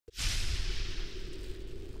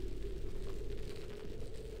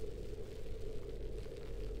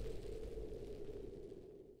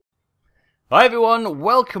Hi everyone,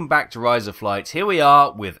 welcome back to Rise of Flight. Here we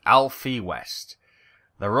are with Alfie West,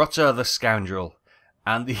 the rotter, the scoundrel,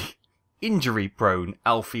 and the injury-prone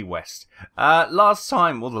Alfie West. Last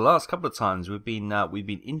time, well, the last couple of times we've been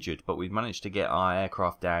injured, but we've managed to get our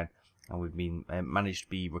aircraft down, and we've been managed to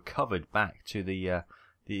be recovered back to the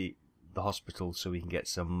hospital so we can get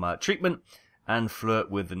some treatment and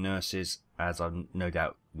flirt with the nurses, as I've no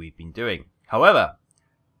doubt we've been doing. However,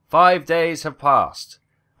 5 days have passed.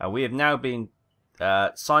 We have now been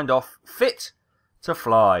signed off fit to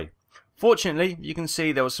fly. Fortunately, you can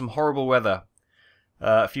see there was some horrible weather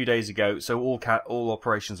a few days ago, so all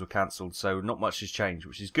operations were cancelled, so not much has changed,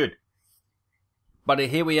 which is good. But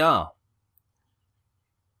here we are.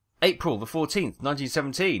 April the 14th,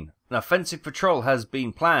 1917. An offensive patrol has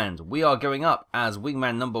been planned. We are going up as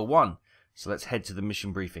Wingman number 1. So let's head to the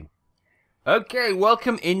mission briefing. Okay,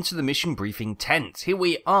 welcome into the mission briefing tent. Here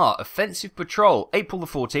we are, Offensive Patrol, April the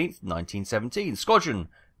 14th, 1917, Squadron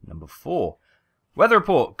number 4. Weather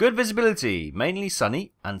report, good visibility, mainly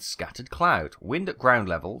sunny and scattered cloud. Wind at ground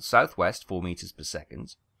level, southwest 4 meters per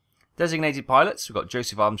second. Designated pilots, we've got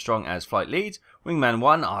Joseph Armstrong as flight lead. Wingman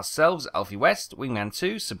 1, ourselves, Alfie West. Wingman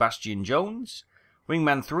 2, Sebastian Jones.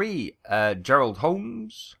 Wingman 3, Gerald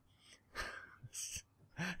Holmes.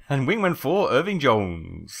 And Wingman 4, Irving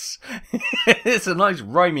Jones. It's a nice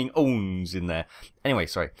rhyming owns in there. Anyway,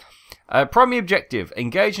 sorry. Primary objective,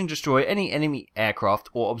 engage and destroy any enemy aircraft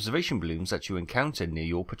or observation balloons that you encounter near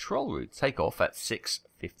your patrol route. Take off at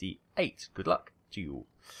 6:58. Good luck to you.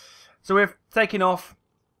 So we're taking off.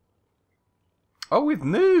 Oh, we've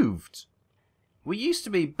moved. We used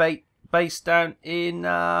to be based down in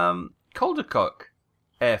Caldercock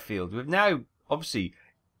airfield. We've now, obviously,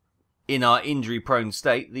 in our injury-prone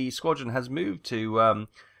state, the squadron has moved to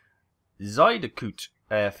Zuiderkut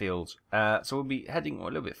airfield. So we'll be heading a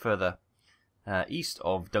little bit further east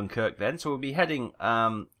of Dunkirk then. So we'll be heading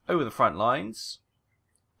over the front lines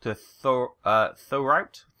to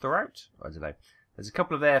Thorout? I don't know. There's a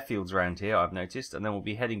couple of airfields around here, I've noticed. And then we'll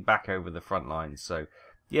be heading back over the front lines. So,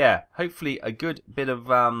 yeah, hopefully a good bit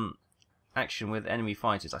of action with enemy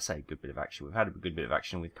fighters. I say a good bit of action. We've had a good bit of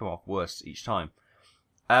action. We've come off worse each time.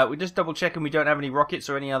 We're just double checking we don't have any rockets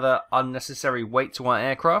or any other unnecessary weight to our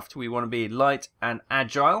aircraft. We want to be light and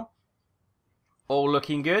agile. All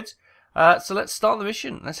looking good. So let's start the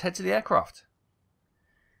mission. Let's head to the aircraft.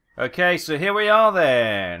 Okay, so here we are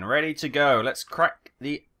then. Ready to go. Let's crack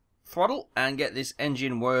the throttle and get this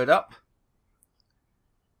engine whirred up.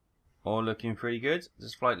 All looking pretty good.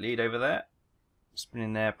 There's flight lead over there.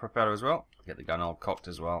 Spinning their propeller as well. Get the gun all cocked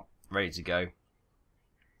as well. Ready to go.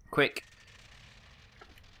 Quick.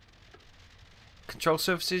 Control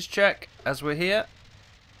surfaces check as we're here.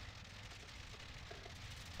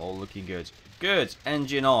 All looking good. Good.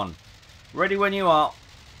 Engine on. Ready when you are.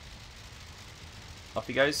 Off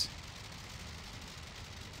he goes.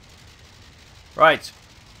 Right.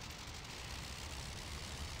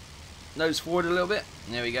 Nose forward a little bit.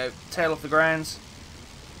 There we go. Tail off the ground.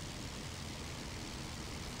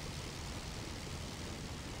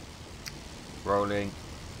 Rolling.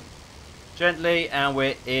 Gently, and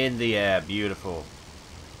we're in the air. Beautiful.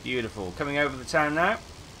 Beautiful. Coming over the town now.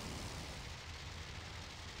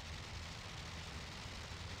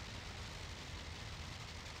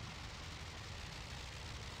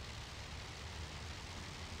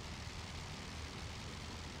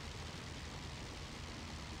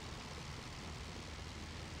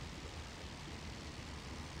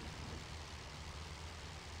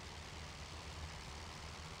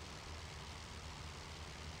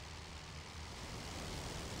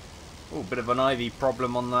 Oh, bit of an ivy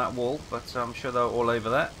problem on that wall, but I'm sure they're all over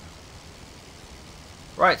that.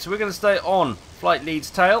 Right, so we're going to stay on flight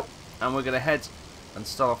lead's tail, and we're going to head and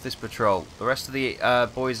start off this patrol. The rest of the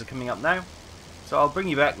boys are coming up now, so I'll bring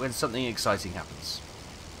you back when something exciting happens.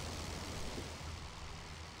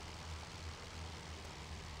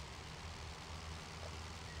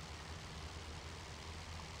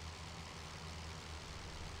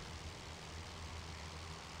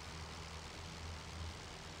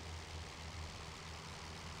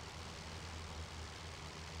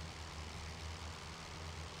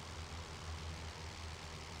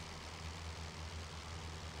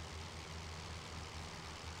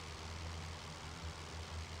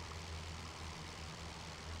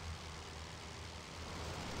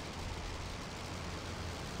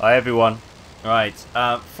 Hi everyone. Right,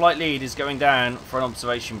 flight lead is going down for an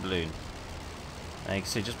observation balloon. And you can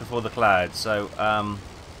see just before the cloud. So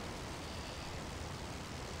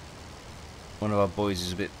one of our boys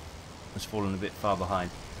has fallen a bit far behind.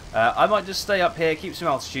 I might just stay up here, keep some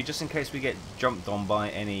altitude, just in case we get jumped on by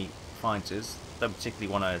any fighters. don't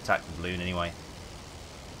particularly want to attack the balloon anyway.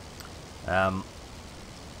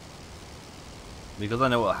 Because I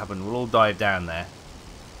know what will happen. We'll all dive down there,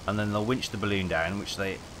 and then they'll winch the balloon down, which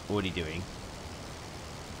they're already doing.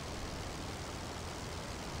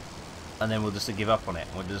 And then we'll just give up on it.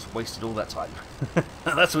 We'll just wasted all that time.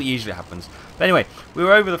 That's what usually happens. But anyway, we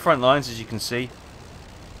were over the front lines, as you can see.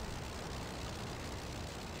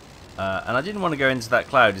 And I didn't want to go into that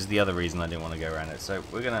cloud is the other reason I didn't want to go around it. So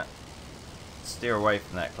we're going to steer away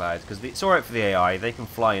from that cloud. Because it's alright for the AI. They can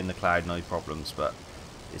fly in the cloud, no problems. But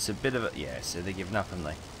it's a bit of a... Yeah, so they're giving up, haven't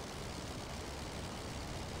they?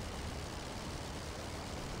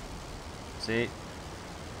 See?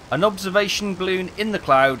 An observation balloon in the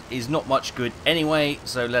cloud is not much good anyway,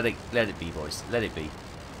 so let it be, boys. Let it be.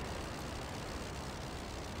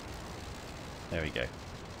 There we go.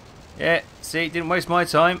 Yeah, see, didn't waste my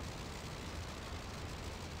time.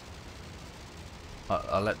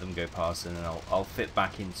 I'll let them go past, and then I'll fit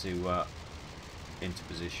back into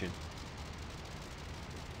position.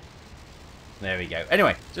 There we go.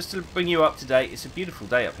 Anyway, just to bring you up to date, it's a beautiful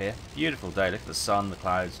day up here. Beautiful day. Look at the sun, the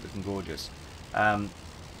clouds, looking gorgeous.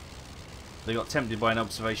 They got tempted by an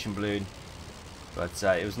observation balloon, but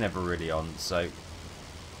it was never really on, so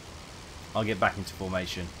I'll get back into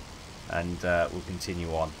formation and we'll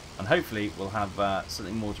continue on. And hopefully we'll have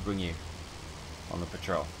something more to bring you on the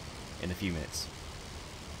patrol in a few minutes.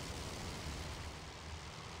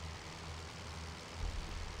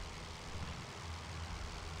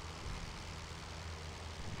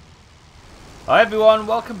 Hi everyone,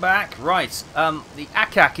 welcome back. Right, the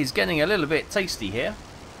ack is getting a little bit tasty here.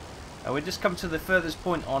 We've just come to the furthest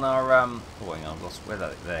point on our oh, hang on, I've lost where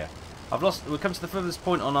that there. We've come to the furthest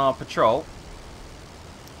point on our patrol.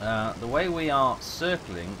 The way we are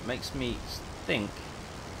circling makes me think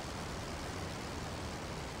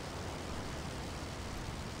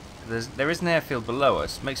there is an airfield below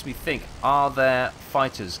us. Makes me think, are there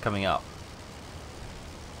fighters coming up?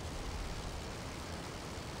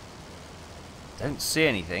 Don't see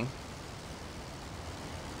anything,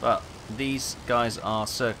 but these guys are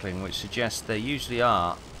circling, which suggests there usually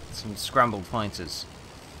are some scrambled fighters.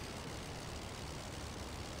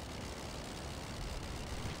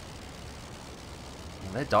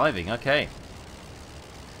 Well, they're diving, okay.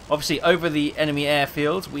 Obviously, over the enemy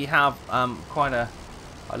airfield, we have quite a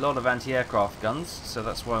lot of anti-aircraft guns, so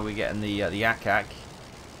that's why we're getting the ack.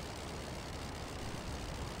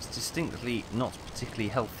 It's distinctly not particularly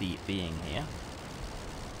healthy being here.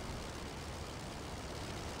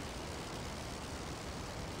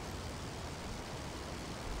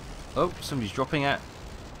 Oh, somebody's dropping out.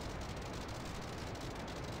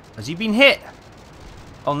 Has he been hit?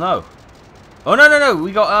 Oh no. Oh no,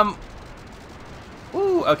 we got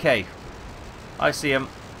ooh, okay. I see him.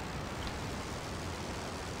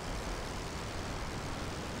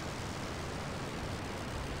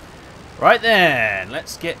 Right then,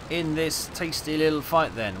 let's get in this tasty little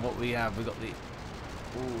fight then. What we have, we got the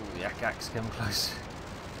ooh, the ack-ack's come close.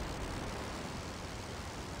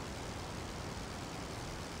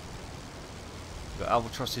 Got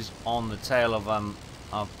albatrosses on the tail of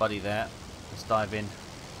our buddy there. Let's dive in.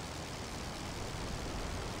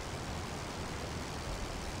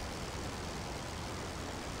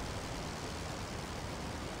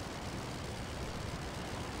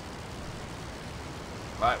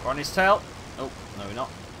 Right, we're on his tail. Oh, no we're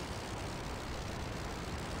not.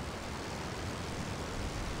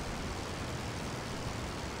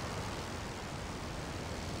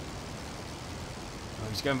 Oh,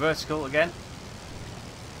 he's going vertical again.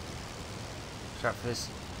 Trap for this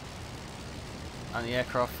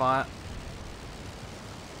anti-aircraft fire.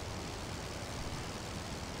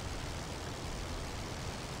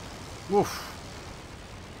 Woof.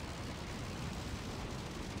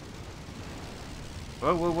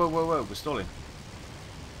 Whoa, we're stalling.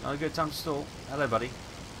 Not a good time to stall. Hello, buddy.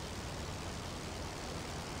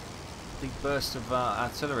 Big burst of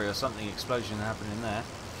artillery or something, explosion happening there.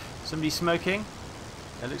 Somebody smoking.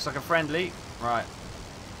 It looks like a friendly. Right.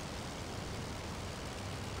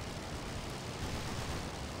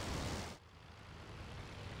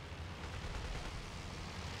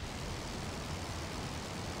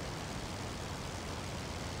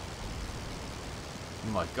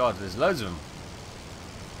 Oh my god, there's loads of them.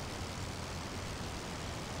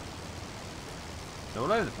 They're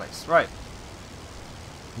all over the place. Right.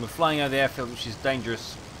 We're flying over the airfield, which is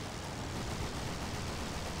dangerous.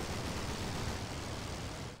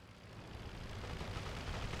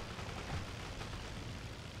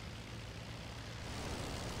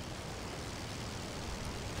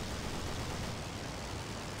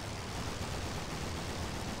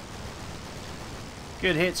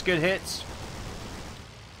 Good hits, good hits.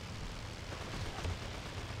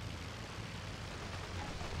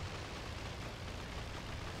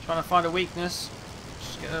 Trying to find a weakness.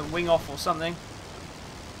 Just get a wing off or something.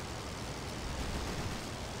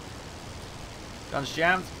 Guns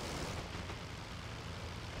jammed.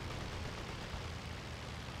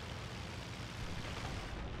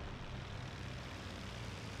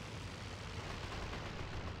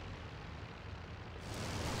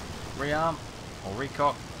 Rearm or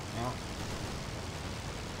recock. Yeah.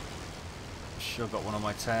 Sure got one on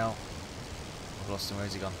my tail. I've lost him.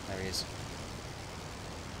 Where's he gone? There he is.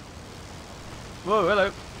 Whoa,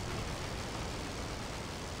 hello.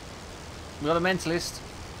 We got a mentalist.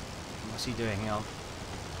 What's he doing? Hang on.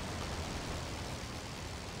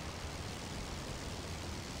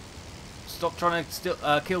 Stop trying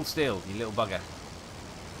to kill steel, you little bugger.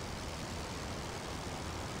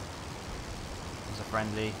 There's a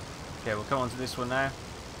friendly. Okay, we'll come on to this one now.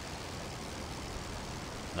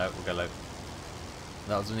 No, we'll go low.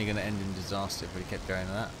 That was only going to end in disaster if we kept going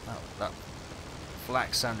to that. That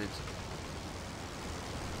flak sounded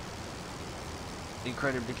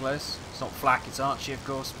incredibly close. It's not flak, it's Archie, of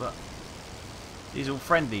course, but these are all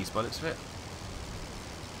friendlies by the looks of it.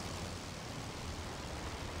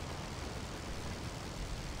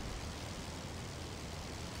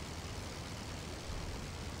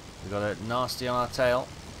 We've got a nasty on our tail.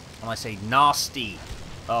 And I say nasty.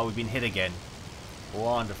 Oh, we've been hit again.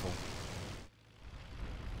 Wonderful.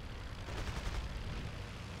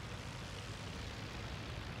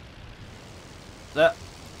 That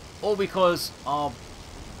all because our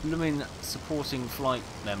blooming supporting flight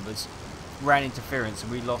members ran interference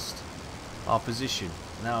and we lost our position.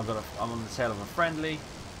 Now I'm on the tail of a friendly.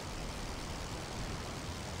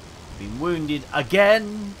 Been wounded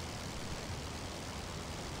again.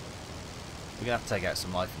 We're going to have to take out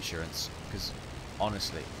some life insurance, because,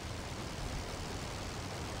 honestly,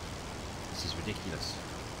 this is ridiculous.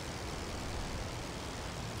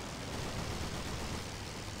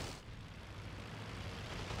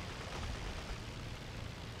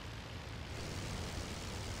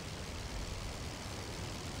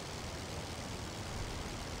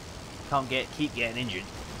 Keep getting injured.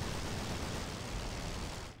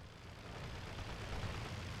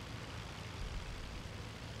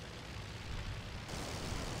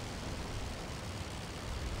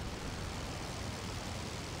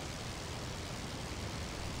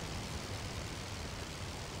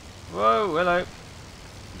 Whoa, hello.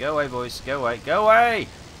 Go away, boys. Go away. Go away!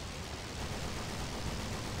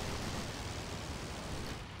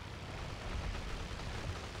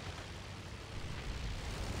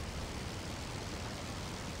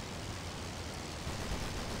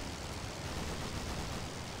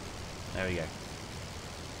 There we go.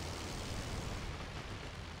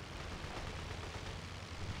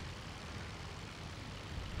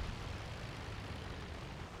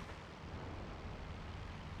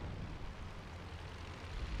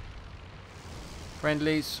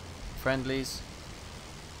 Friendlies, friendlies.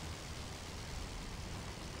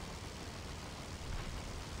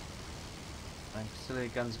 And still the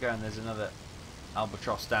guns going. There's another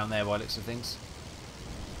albatross down there by the looks of things.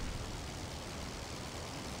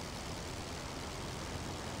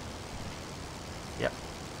 Yep.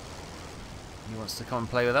 He wants to come and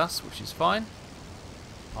play with us, which is fine.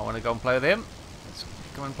 I want to go and play with him. Let's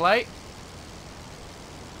come and play.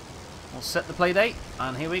 We'll set the play date,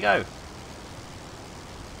 and here we go.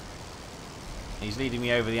 He's leading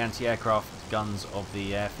me over the anti-aircraft guns of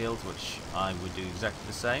the airfield, which I would do exactly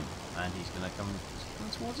the same. And he's going to come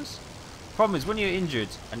towards us. Problem is, when you're injured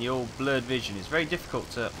and you're blurred vision, it's very difficult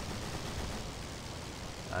to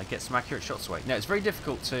get some accurate shots away. No, it's very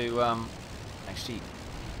difficult to actually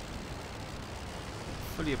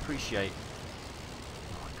fully appreciate.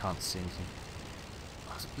 Oh, I can't see anything.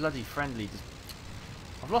 Oh, it's bloody friendly.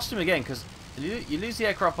 I've lost him again because you lose the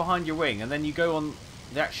aircraft behind your wing, and then you go on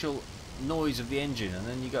the actual noise of the engine, and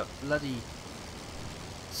then you got bloody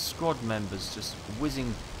squad members just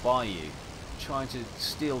whizzing by you, trying to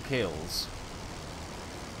steal kills.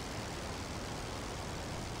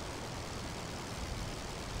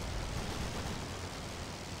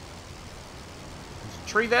 There's a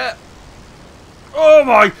tree there. Oh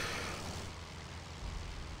my!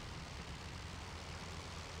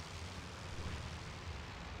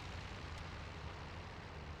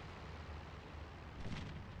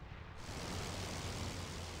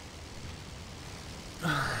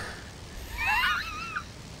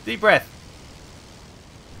 Deep breath.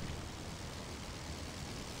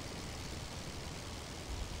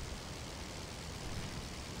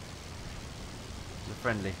 It's a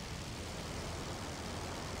friendly.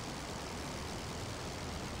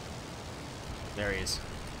 There he is.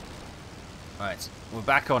 Right, we're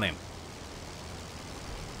back on him.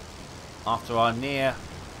 After our near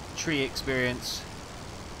tree experience.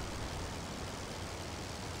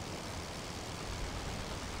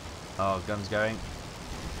 Oh, gun's going.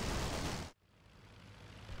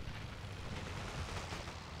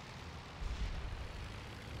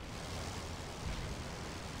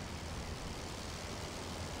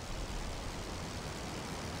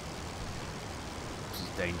 This is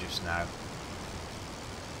dangerous now.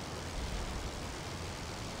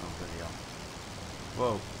 Oh, bloody hell.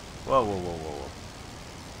 Whoa. Whoa, whoa, whoa, whoa, whoa.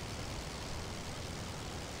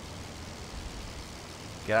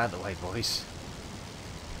 Get out of the way, boys.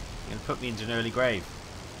 You're going to put me into an early grave.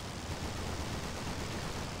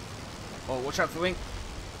 Oh, watch out for the wing.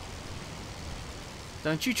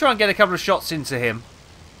 Don't you try and get a couple of shots into him.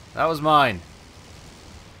 That was mine.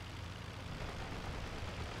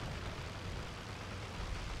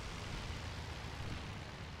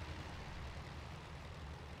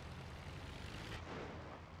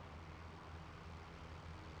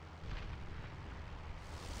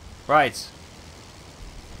 Right.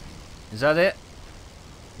 Is that it?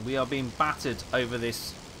 We are being battered over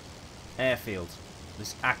this airfield.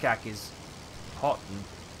 This ack is hot and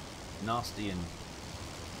nasty and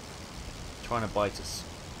trying to bite us.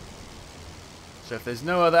 So if there's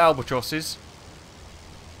no other albatrosses,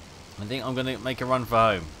 I think I'm going to make a run for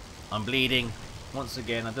home. I'm bleeding once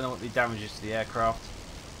again. I don't know what the damage is to the aircraft.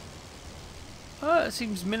 It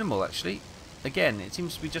seems minimal actually. Again, it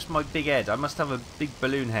seems to be just my big head. I must have a big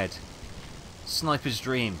balloon head. Sniper's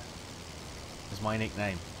Dream is my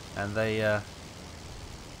nickname. And they, yeah,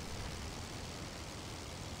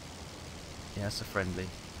 it's a friendly.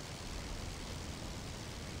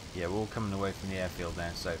 Yeah, we're all coming away from the airfield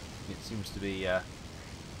now, so it seems to be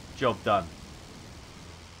job done.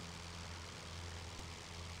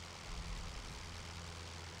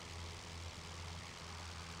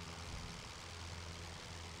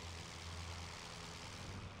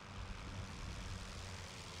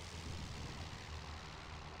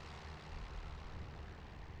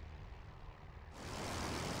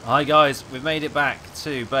 Hi guys, we've made it back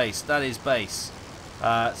to base. That is base. So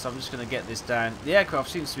I'm just going to get this down. The aircraft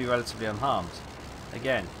seems to be relatively unharmed.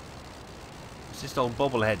 Again, it's just old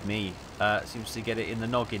bobblehead me. Seems to get it in the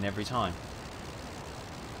noggin every time.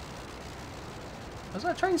 Was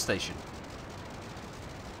that a train station?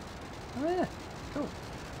 Oh yeah, cool.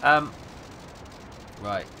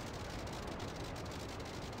 Right.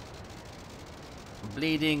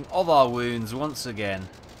 Bleeding of our wounds once again.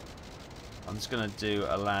 I'm just going to do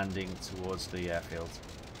a landing towards the airfield.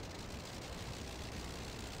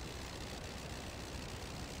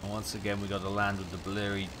 And once again we got to land with the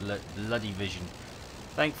blurry, bloody vision.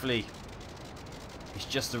 Thankfully, it's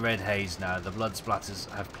just the red haze now. The blood splatters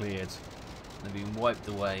have cleared. They've been wiped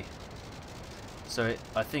away. So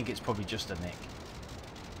I think it's probably just a nick.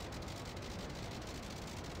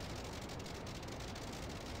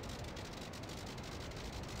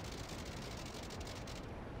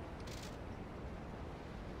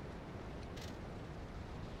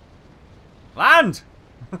 Land!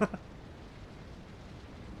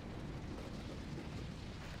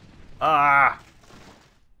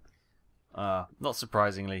 Not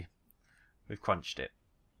surprisingly, we've crunched it.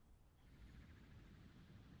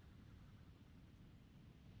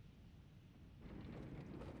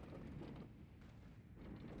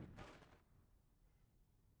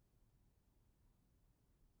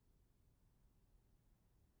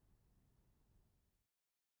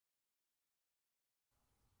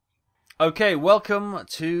 Okay, welcome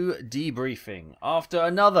to debriefing. After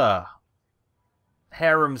another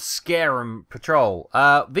harem scarum patrol.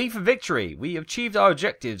 V for victory. We achieved our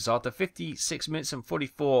objectives after 56 minutes and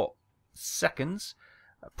 44 seconds.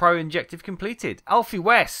 Primary objective completed. Alfie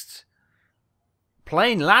West.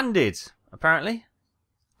 Plane landed, apparently.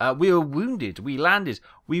 We were wounded. We landed.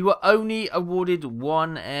 We were only awarded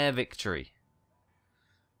 1 air victory.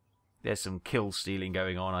 There's some kill stealing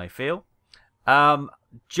going on, I feel.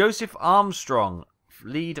 Joseph Armstrong,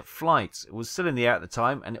 lead flight, was still in the air at the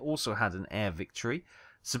time and it also had an air victory.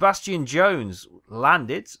 Sebastian Jones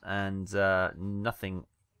landed and nothing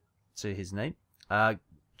to his name.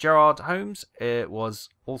 Gerard Holmes was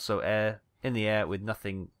also in the air with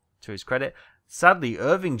nothing to his credit. Sadly,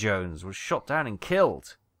 Irving Jones was shot down and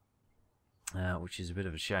killed, which is a bit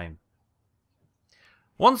of a shame.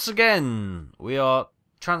 Once again, we are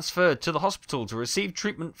transferred to the hospital to receive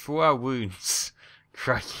treatment for our wounds.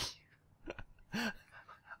 Crikey.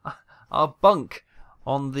 Our bunk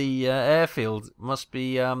on the airfield must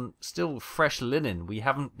be still fresh linen. We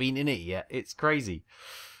haven't been in it yet. It's crazy.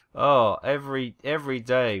 Oh, every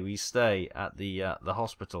day we stay at the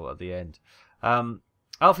hospital at the end.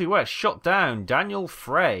 Alfie West shot down Daniel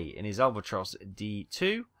Frey in his Albatross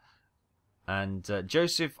D2. And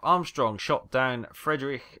Joseph Armstrong shot down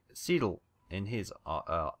Frederick Seidel in his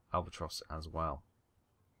Albatross as well.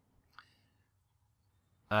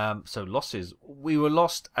 So losses. We were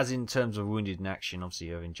lost as in terms of wounded in action.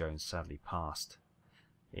 Obviously, Irving Jones sadly passed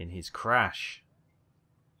in his crash.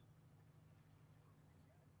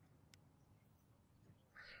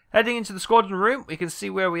 Heading into the squadron room, we can see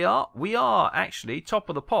where we are. We are actually top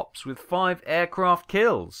of the pops with 5 aircraft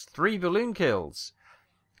kills, 3 balloon kills,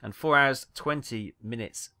 and 4 hours 20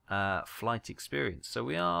 minutes flight experience.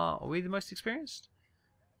 So are we the most experienced?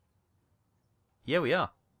 Yeah, we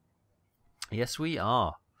are. Yes, we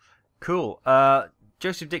are. Cool.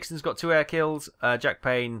 Joseph Dixon's got 2 air kills. Jack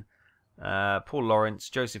Payne, Paul Lawrence,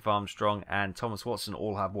 Joseph Armstrong, and Thomas Watson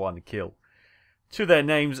all have 1 kill to their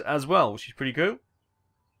names as well, which is pretty cool.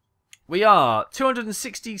 We are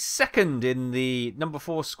 262nd in the No.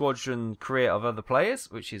 4 Squadron career of other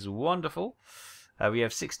players, which is wonderful. We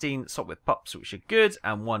have 16 Sopwith Pups, which are good,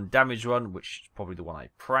 and 1 damage run, which is probably the one I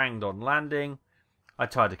pranged on landing. I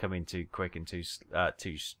tried to come in too quick and too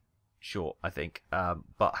short, I think,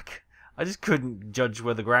 but I just couldn't judge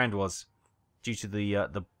where the ground was due to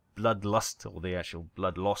the bloodlust or the actual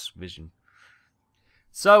blood loss vision.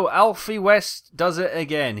 So Alfie West does it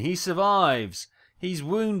again. He survives. He's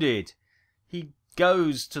wounded. He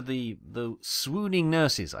goes to the swooning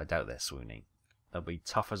nurses. I doubt they're swooning. They'll be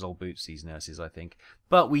tough as old boots, these nurses, I think.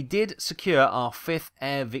 But we did secure our 5th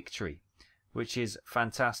air victory, which is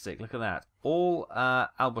fantastic. Look at that. All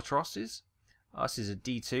Albatrosses. This is a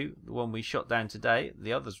D2, the one we shot down today.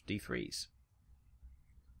 The others were D3s.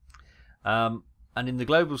 And in the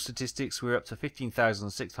global statistics, we're up to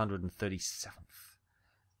 15,637th,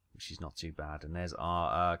 which is not too bad. And there's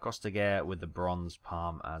our Costa with the bronze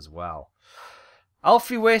palm as well.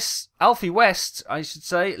 Alfie West, I should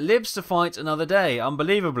say, lives to fight another day.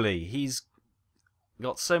 Unbelievably, he's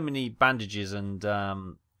got so many bandages, and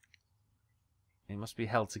he must be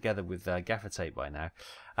held together with gaffer tape by now.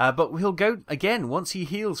 But he'll go again once he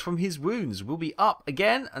heals from his wounds. We'll be up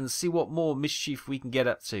again and see what more mischief we can get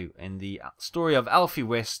up to in the story of Alfie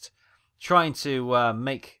West trying to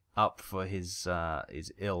make up for his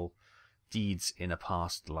ill deeds in a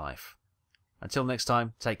past life. Until next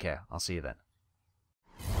time, take care. I'll see you then.